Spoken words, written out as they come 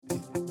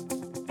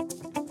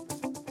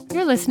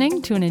You're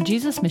listening to an In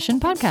Jesus Mission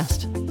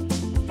podcast.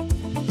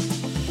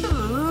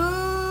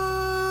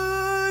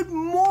 Good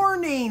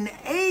morning,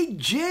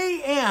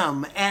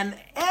 AJM, and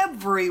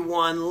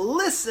everyone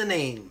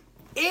listening.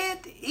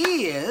 It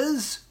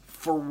is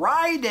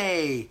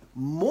Friday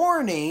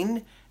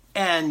morning,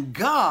 and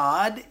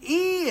God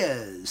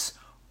is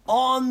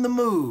on the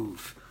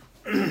move.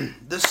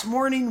 This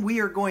morning we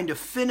are going to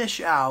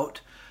finish out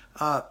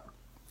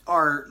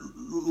are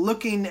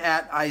looking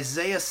at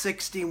Isaiah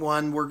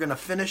 61. We're going to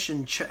finish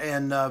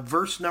in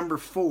verse number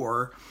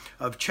 4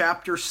 of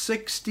chapter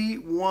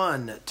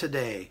 61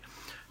 today.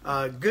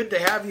 Good to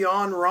have you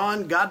on,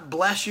 Ron. God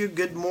bless you.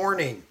 Good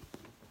morning.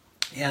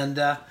 And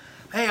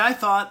hey, I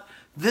thought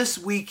this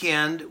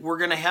weekend we're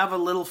going to have a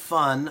little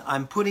fun.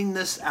 I'm putting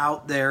this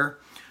out there.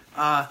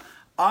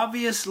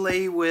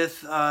 Obviously,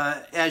 with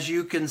as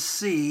you can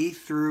see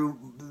through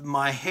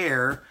my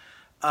hair,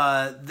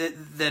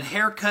 that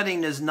hair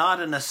cutting is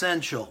not an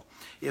essential.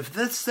 If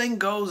this thing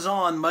goes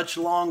on much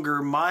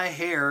longer, my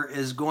hair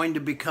is going to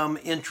become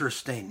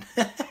interesting.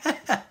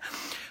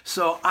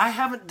 So I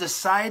haven't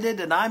decided,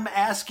 and I'm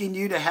asking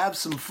you to have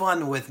some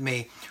fun with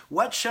me.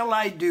 What shall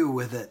I do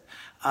with it?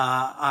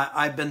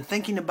 I've been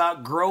thinking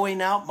about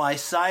growing out my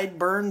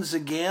sideburns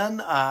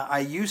again. I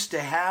used to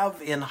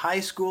have in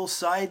high school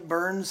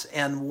sideburns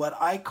and what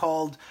I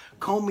called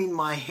combing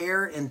my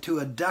hair into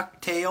a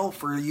ducktail.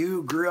 For you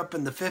who grew up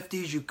in the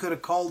 50s, you could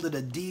have called it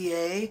a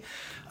DA.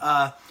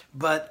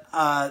 But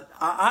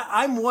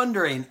I'm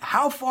wondering,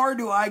 how far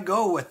do I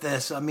go with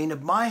this? I mean,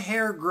 if my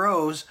hair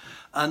grows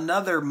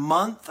another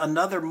month and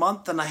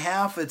a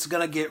half, it's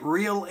going to get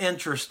real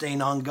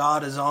interesting on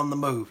God is on the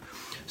Move.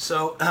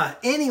 So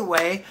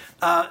anyway,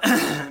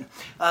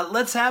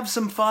 let's have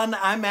some fun.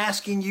 I'm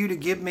asking you to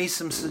give me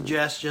some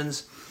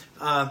suggestions.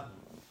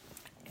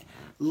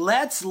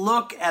 Let's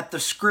look at the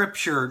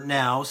scripture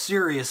now,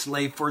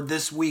 seriously, for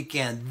this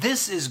weekend.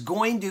 This is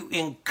going to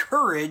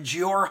encourage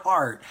your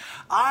heart.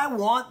 I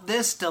want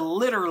this to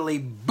literally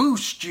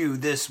boost you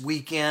this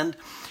weekend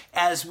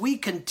as we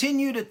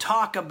continue to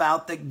talk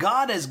about that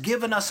God has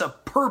given us a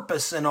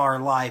purpose in our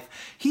life.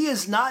 He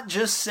has not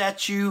just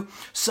set you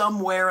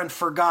somewhere and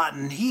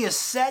forgotten. He has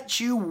set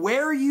you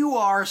where you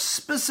are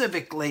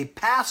specifically,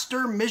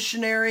 pastor,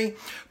 missionary,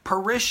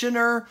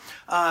 parishioner.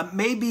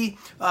 Maybe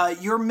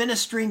you're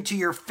ministering to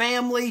your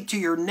family, to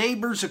your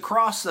neighbors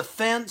across the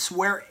fence.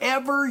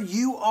 Wherever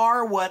you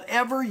are,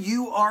 whatever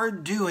you are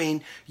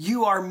doing,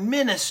 you are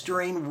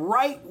ministering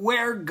right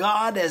where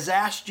God has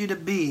asked you to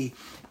be.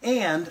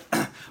 And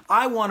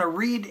I want to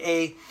read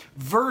a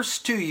verse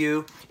to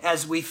you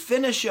as we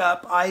finish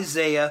up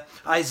Isaiah.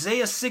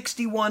 Isaiah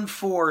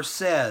 61:4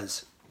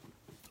 says,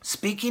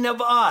 speaking of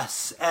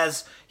us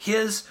as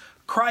his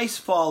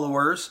Christ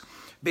followers,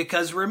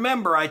 because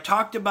remember, I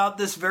talked about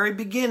this very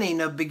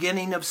beginning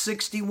of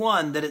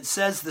 61, that it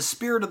says the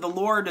Spirit of the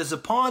Lord is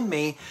upon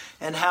me,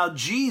 and how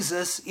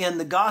Jesus in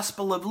the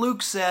Gospel of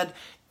Luke said,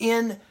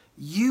 in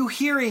you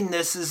hearing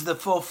this is the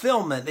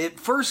fulfillment. It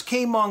first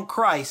came on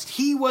Christ.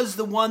 He was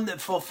the one that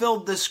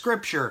fulfilled this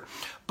scripture.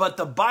 But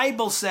the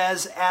Bible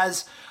says,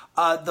 as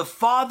the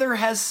Father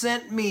has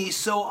sent me,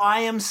 so I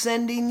am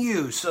sending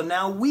you. So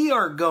now we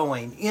are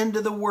going into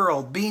the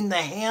world, being the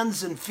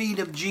hands and feet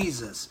of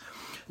Jesus.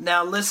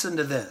 Now listen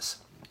to this.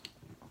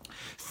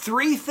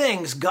 3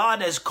 things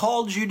God has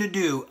called you to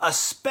do,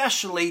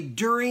 especially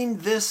during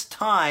this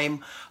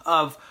time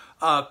of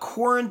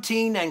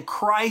quarantine and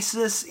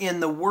crisis in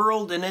the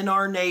world and in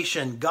our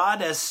nation. God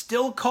has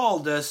still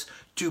called us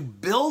to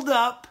build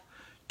up,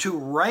 to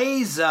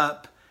raise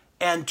up,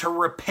 and to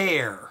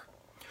repair.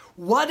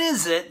 What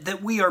is it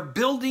that we are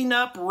building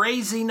up,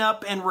 raising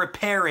up, and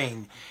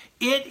repairing?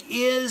 It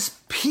is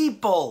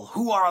people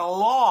who are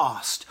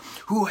lost,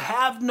 who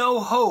have no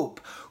hope,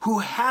 who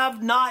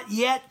have not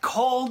yet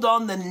called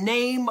on the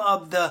name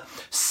of the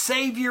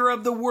Savior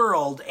of the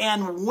world.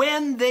 And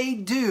when they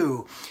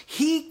do,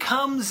 He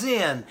comes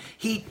in.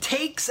 He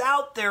takes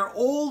out their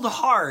old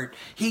heart.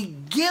 He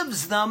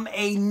gives them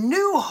a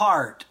new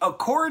heart,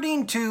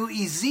 according to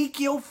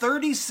Ezekiel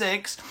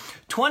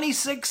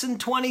 36:26 and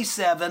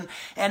 27.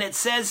 And it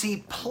says He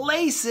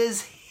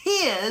places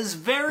His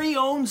very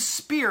own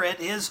Spirit,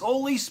 His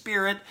Holy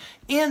Spirit,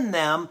 in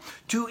them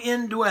to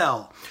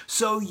indwell.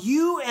 So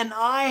you and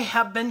I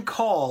have been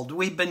called.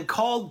 We've been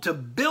called to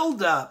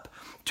build up,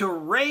 to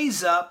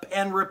raise up,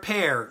 and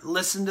repair.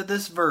 Listen to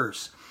this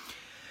verse.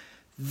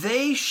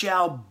 They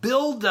shall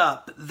build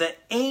up the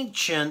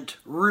ancient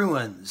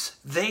ruins.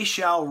 They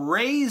shall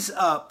raise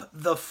up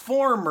the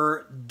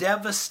former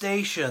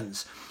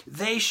devastations.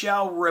 They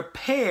shall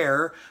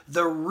repair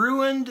the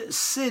ruined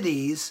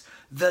cities,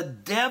 the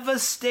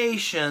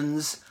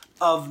devastations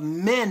of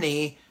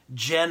many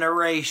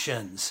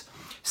generations.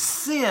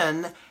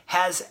 Sin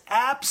has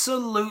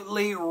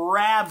absolutely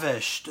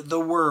ravished the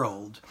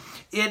world.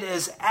 It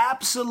has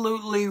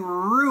absolutely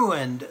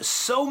ruined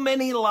so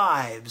many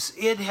lives.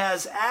 It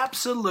has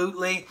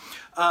absolutely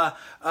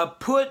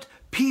put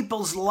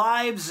people's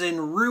lives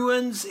in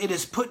ruins. It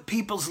has put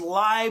people's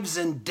lives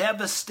in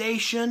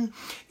devastation.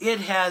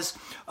 It has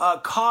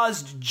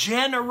caused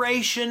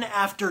generation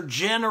after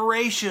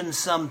generation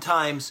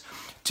sometimes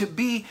to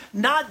be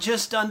not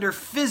just under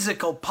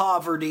physical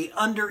poverty,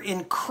 under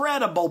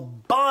incredible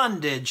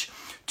bondage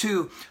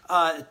to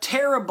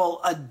terrible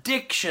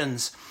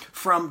addictions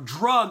from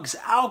drugs,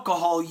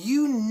 alcohol,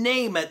 you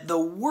name it. The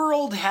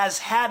world has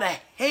had a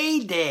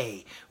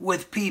heyday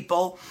with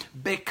people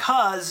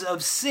because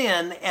of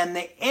sin and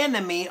the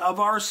enemy of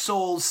our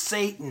souls,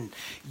 Satan.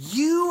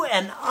 You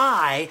and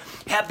I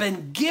have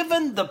been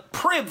given the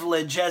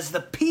privilege as the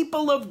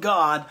people of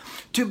God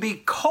to be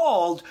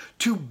called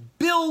to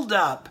build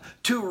up,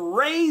 to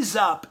raise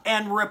up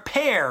and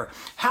repair.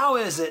 How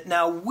is it?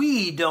 Now,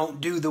 we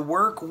don't do the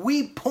work.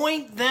 We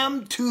point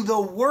them to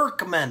the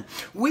workman.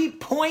 We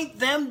point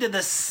them to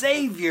the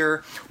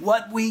Savior.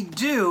 What we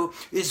do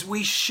is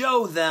we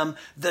show them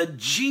the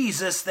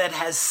Jesus that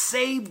has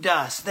saved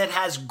us, that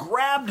has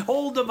grabbed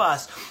hold of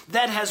us,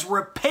 that has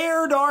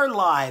repaired our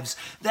lives,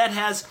 that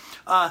has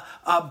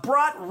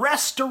brought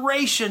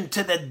restoration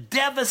to the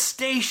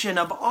devastation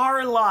of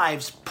our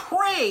lives.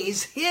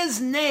 Praise His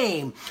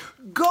name.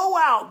 Go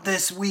out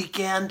this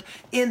weekend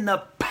in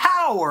the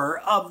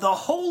power of the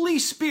Holy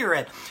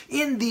Spirit,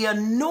 in the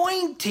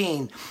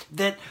anointing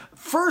that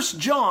 1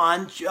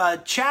 John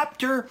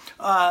chapter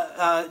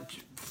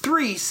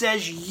 3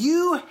 says,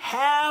 you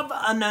have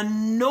an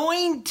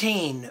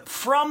anointing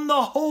from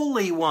the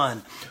Holy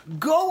One.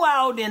 Go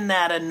out in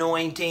that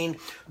anointing.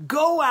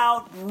 Go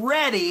out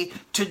ready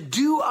to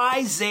do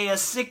Isaiah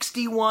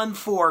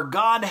 61:4.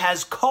 God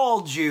has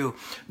called you,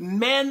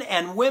 men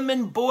and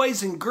women,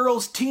 boys and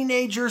girls,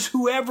 teenagers,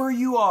 whoever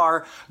you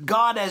are.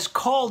 God has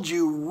called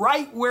you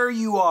right where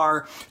you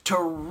are to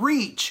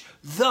reach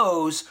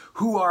those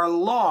who are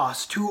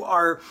lost, who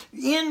are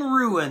in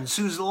ruins,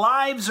 whose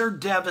lives are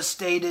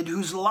devastated,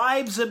 whose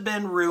lives have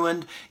been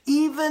ruined,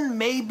 even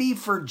maybe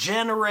for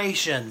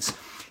generations.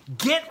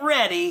 Get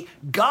ready.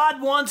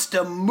 God wants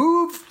to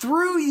move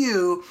through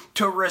you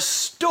to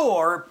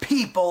restore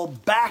people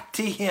back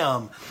to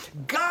Him.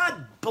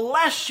 God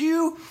bless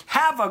you.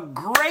 Have a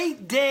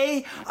great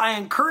day. I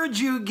encourage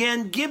you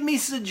again, give me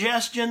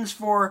suggestions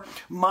for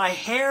my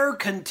hair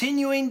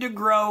continuing to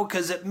grow,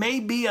 because it may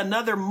be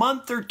another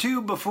month or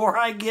two before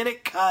I get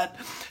it cut.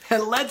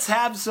 And let's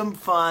have some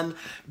fun.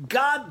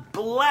 God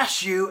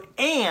bless you.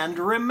 And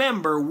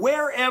remember,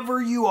 wherever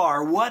you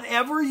are,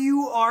 whatever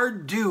you are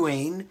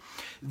doing,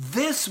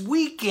 this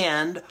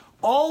weekend,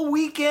 all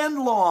weekend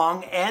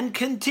long and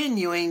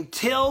continuing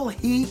till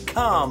He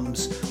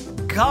comes,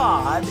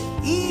 God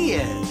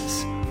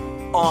is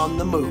on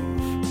the move.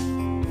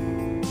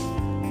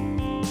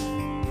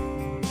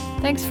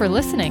 Thanks for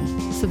listening.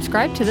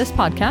 Subscribe to this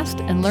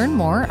podcast and learn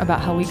more about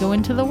how we go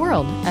into the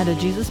world at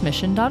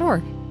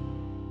ajesusmission.org.